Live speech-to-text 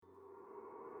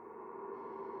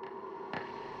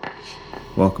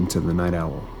Welcome to the Night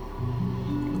Owl,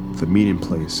 the meeting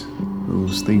place,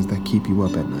 those things that keep you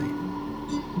up at night.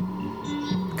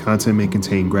 Content may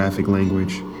contain graphic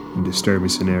language and disturbing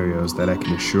scenarios that I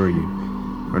can assure you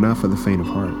are not for the faint of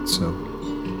heart, so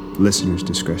listeners'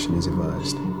 discretion is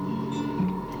advised.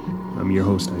 I'm your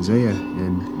host, Isaiah,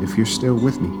 and if you're still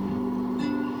with me,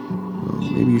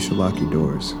 well, maybe you should lock your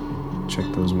doors, check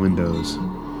those windows,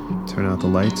 turn out the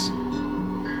lights,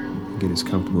 and get as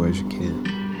comfortable as you can.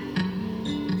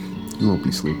 You won't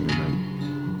be sleeping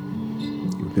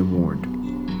tonight. You've been warned.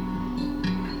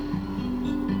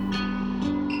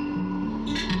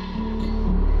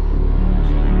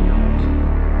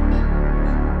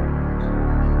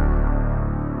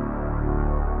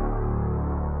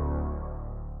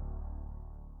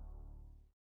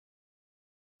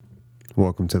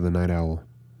 Welcome to the Night Owl.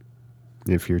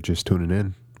 If you're just tuning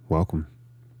in, welcome.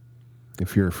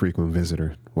 If you're a frequent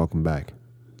visitor, welcome back.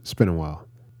 It's been a while.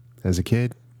 As a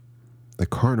kid, the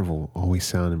carnival always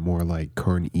sounded more like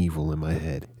carnival in my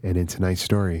head. And in tonight's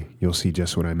story, you'll see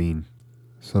just what I mean.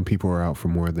 Some people are out for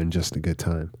more than just a good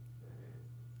time.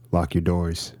 Lock your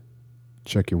doors,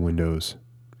 check your windows,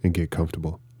 and get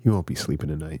comfortable. You won't be sleeping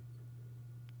tonight.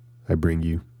 I bring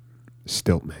you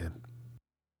Stilt Man.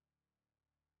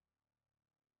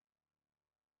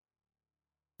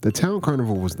 The town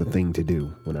carnival was the thing to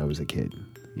do when I was a kid.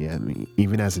 Yeah, I mean,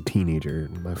 even as a teenager,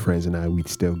 my friends and I, we'd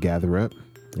still gather up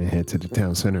and head to the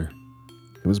town center.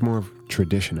 It was more of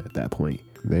tradition at that point.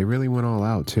 They really went all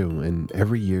out too, and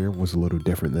every year was a little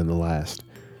different than the last.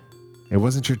 It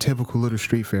wasn't your typical little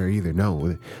street fair either.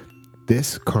 No,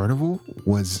 this carnival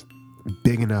was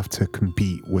big enough to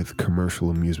compete with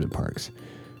commercial amusement parks.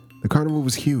 The carnival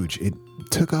was huge. It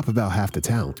took up about half the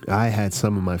town. I had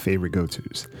some of my favorite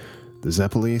go-tos. The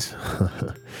Zeppelis,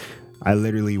 I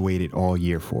literally waited all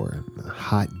year for. A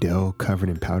hot dough covered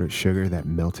in powdered sugar that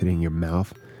melted in your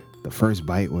mouth. The first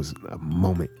bite was a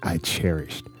moment I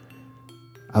cherished.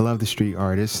 I love the street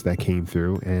artists that came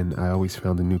through, and I always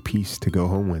found a new piece to go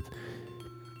home with.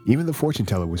 Even the fortune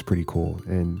teller was pretty cool,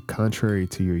 and contrary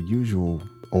to your usual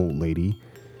old lady,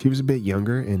 she was a bit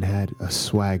younger and had a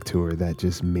swag to her that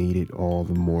just made it all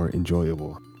the more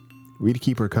enjoyable. We'd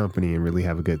keep her company and really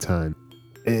have a good time.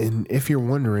 And if you're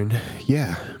wondering,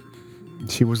 yeah,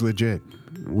 she was legit,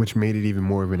 which made it even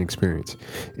more of an experience.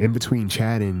 In between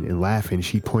chatting and laughing,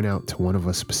 she'd point out to one of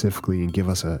us specifically and give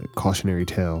us a cautionary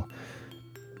tale.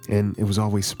 And it was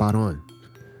always spot on.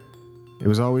 It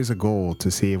was always a goal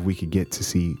to see if we could get to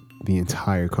see the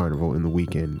entire carnival in the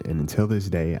weekend. And until this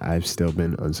day, I've still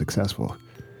been unsuccessful.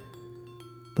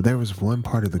 But there was one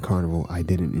part of the carnival I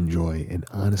didn't enjoy, and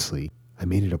honestly, I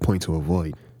made it a point to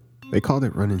avoid. They called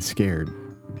it running scared,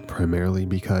 primarily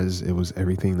because it was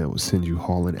everything that would send you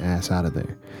hauling ass out of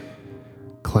there.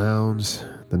 Clowns,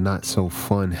 the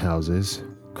not-so-fun houses,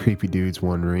 creepy dudes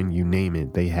wandering, you name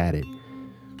it, they had it.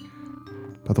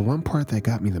 But the one part that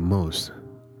got me the most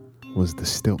was the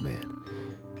Stilt Man.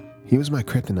 He was my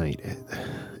kryptonite.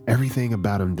 Everything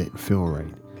about him didn't feel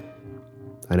right.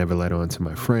 I never let on to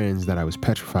my friends that I was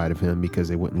petrified of him because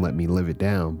they wouldn't let me live it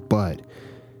down, but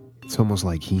it's almost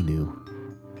like he knew.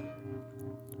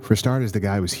 For starters, the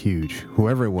guy was huge.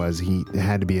 Whoever it was, he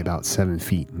had to be about 7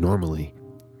 feet normally.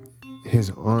 His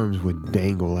arms would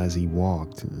dangle as he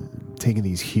walked, taking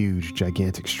these huge,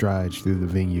 gigantic strides through the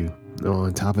venue.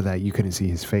 On top of that, you couldn't see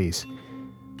his face.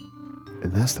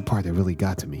 And that's the part that really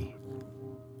got to me.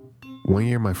 One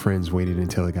year, my friends waited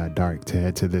until it got dark to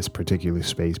head to this particular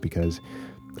space because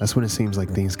that's when it seems like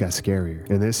things got scarier.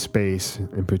 In this space,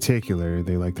 in particular,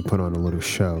 they like to put on a little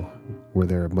show where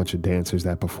there are a bunch of dancers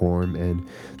that perform, and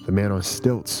the man on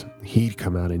stilts, he'd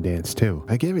come out and dance too.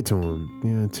 I gave it to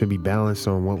him, to be balanced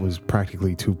on what was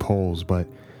practically 2 poles, but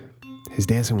his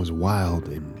dancing was wild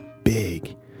and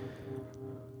big.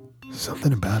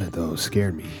 Something about it, though,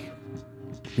 scared me.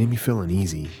 Made me feel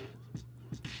uneasy.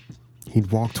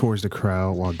 He'd walk towards the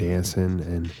crowd while dancing,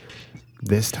 and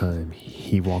this time,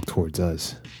 he walked towards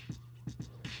us.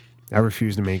 I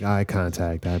refused to make eye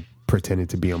contact. I pretended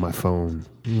to be on my phone,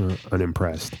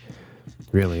 unimpressed.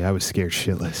 Really, I was scared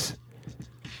shitless.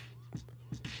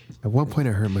 At one point,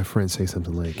 I heard my friend say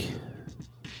something like,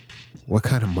 "What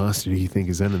kind of monster do you think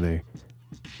is under there?"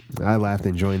 I laughed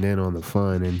and joined in on the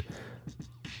fun, and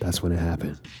that's when it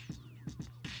happened.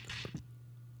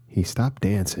 He stopped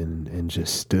dancing and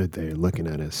just stood there looking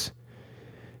at us,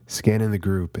 scanning the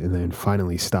group, and then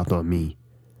finally stopped on me.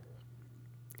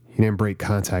 He didn't break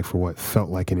contact for what felt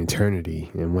like an eternity,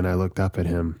 and when I looked up at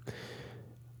him,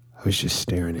 I was just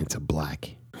staring into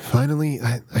black. Finally,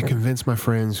 I convinced my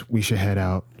friends we should head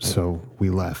out, so we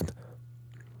left.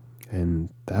 And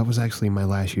that was actually my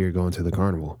last year going to the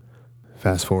carnival.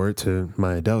 Fast forward to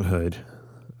my adulthood,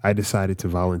 I decided to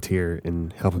volunteer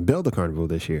in helping build the carnival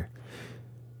this year.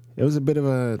 It was a bit of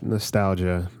a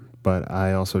nostalgia, but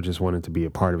I also just wanted to be a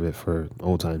part of it for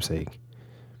old time's sake.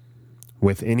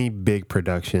 With any big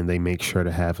production, they make sure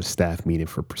to have a staff meeting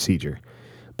for procedure,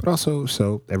 but also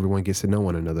so everyone gets to know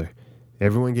one another.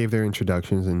 Everyone gave their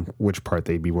introductions and which part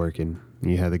they'd be working.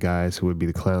 You had the guys who would be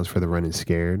the clowns for the running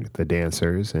scared, the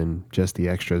dancers, and just the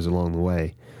extras along the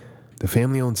way. The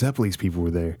family-owned Zeppelins people were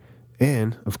there.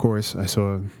 And, of course, I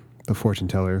saw the fortune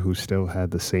teller who still had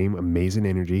the same amazing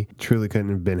energy. Truly couldn't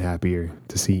have been happier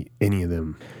to see any of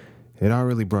them. It all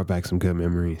really brought back some good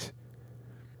memories.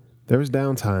 There was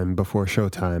downtime before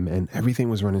showtime, and everything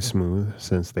was running smooth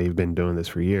since they've been doing this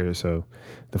for years, so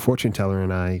the fortune teller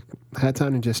and I had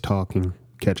time to just talk and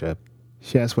catch up.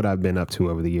 She asked what I've been up to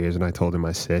over the years, and I told her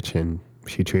my sitch, and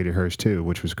she treated hers too,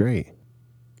 which was great.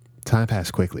 Time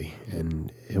passed quickly,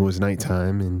 and it was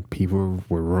nighttime, and people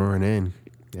were roaring in,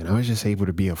 and I was just able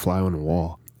to be a fly on the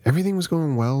wall. Everything was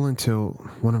going well until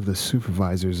one of the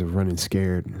supervisors of Running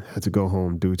Scared had to go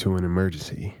home due to an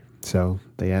emergency. So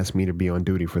they asked me to be on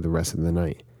duty for the rest of the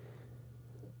night.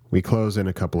 We closed in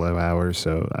a couple of hours,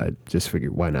 so I just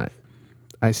figured why not.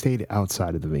 I stayed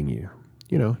outside of the venue,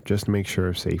 just to make sure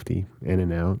of safety in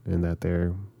and out and that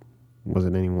there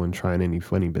wasn't anyone trying any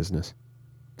funny business.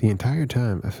 The entire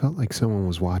time, I felt like someone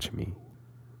was watching me,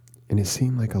 and it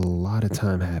seemed like a lot of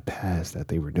time had passed that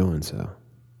they were doing so.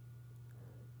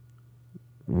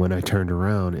 When I turned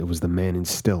around, it was the man in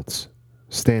stilts,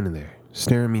 standing there,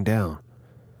 staring me down.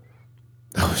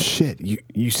 Oh shit,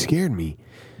 you scared me.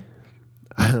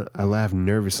 I laughed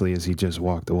nervously as he just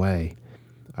walked away.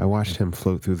 I watched him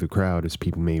float through the crowd as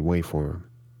people made way for him.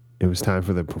 It was time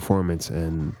for the performance,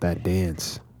 and that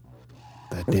dance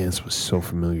was so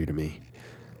familiar to me.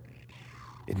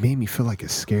 It made me feel like a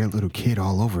scared little kid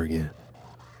all over again.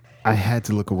 I had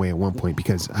to look away at one point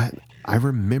because I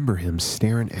remember him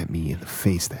staring at me in the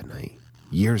face that night.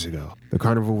 Years ago. The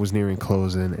carnival was nearing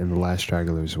closing and the last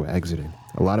stragglers were exiting.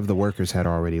 A lot of the workers had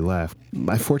already left.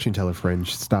 My fortune teller friend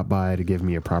stopped by to give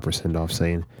me a proper send-off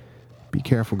saying, "Be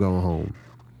careful going home."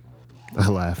 I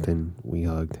laughed and we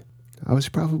hugged. I was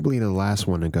probably the last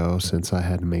one to go since I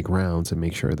had to make rounds and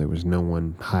make sure there was no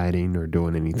one hiding or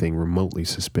doing anything remotely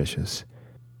suspicious.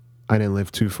 I didn't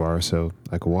live too far, so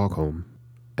I could walk home.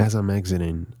 As I'm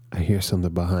exiting, I hear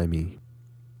something behind me.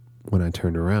 When I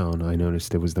turned around, I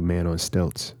noticed it was the man on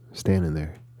stilts, standing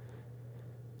there.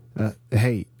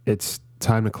 Hey, it's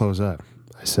time to close up,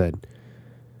 I said.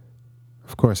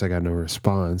 Of course, I got no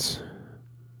response.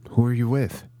 Who are you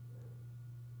with?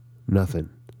 Nothing.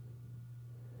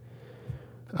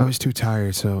 I was too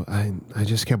tired, so I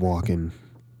just kept walking.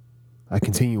 I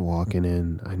continued walking,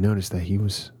 and I noticed that he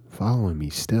was following me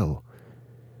still.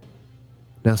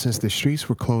 Now, since the streets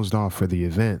were closed off for the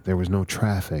event, there was no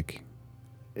traffic.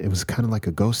 It was kind of like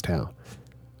a ghost town.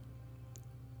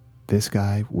 This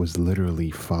guy was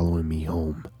literally following me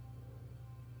home.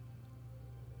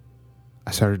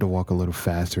 I started to walk a little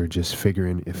faster, just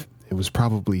figuring if it was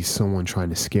probably someone trying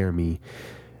to scare me.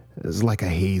 It was like a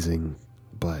hazing,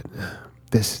 but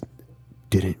this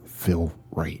didn't feel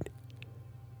right.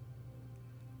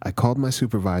 I called my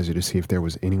supervisor to see if there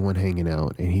was anyone hanging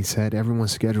out, and he said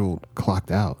everyone's schedule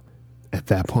clocked out. At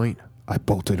that point, I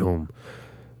bolted home.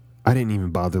 I didn't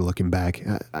even bother looking back.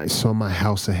 I saw my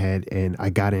house ahead, and I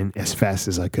got in as fast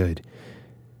as I could.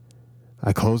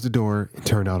 I closed the door and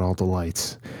turned out all the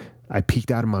lights. I peeked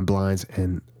out of my blinds,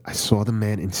 and I saw the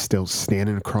man in stilts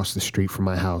standing across the street from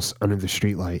my house under the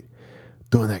streetlight,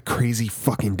 doing that crazy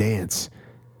fucking dance.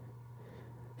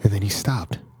 And then he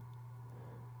stopped.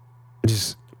 I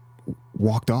just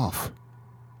walked off.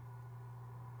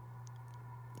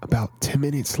 About 10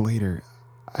 minutes later,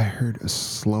 I heard a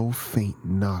slow, faint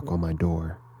knock on my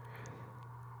door.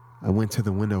 I went to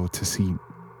the window to see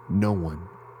no one.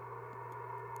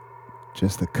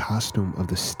 Just the costume of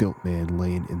the Stilt Man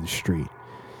laying in the street.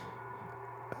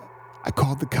 I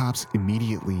called the cops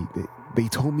immediately. They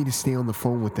told me to stay on the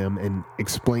phone with them and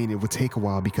explain it would take a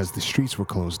while because the streets were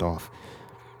closed off.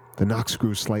 The knocks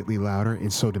grew slightly louder,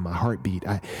 and so did my heartbeat.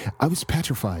 I was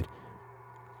petrified.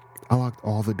 I locked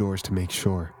all the doors to make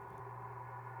sure.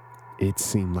 It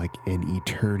seemed like an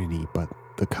eternity, but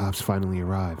the cops finally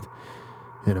arrived.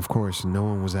 And of course, no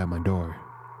one was at my door.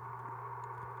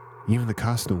 Even the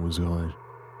costume was gone.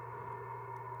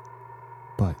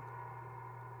 But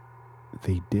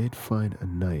they did find a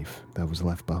knife that was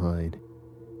left behind,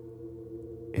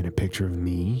 and a picture of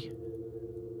me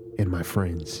and my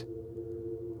friends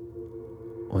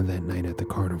on that night at the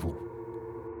carnival.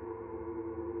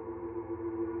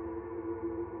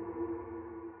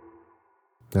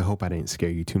 I hope I didn't scare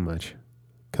you too much.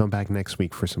 Come back next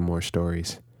week for some more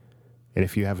stories. And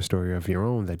if you have a story of your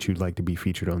own that you'd like to be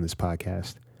featured on this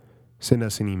podcast, send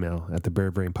us an email at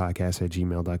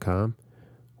thebirdbrainpodcast@gmail.com,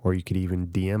 or you could even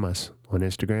DM us on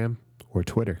Instagram or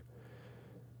Twitter.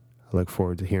 I look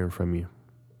forward to hearing from you.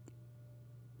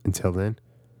 Until then,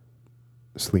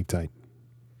 sleep tight.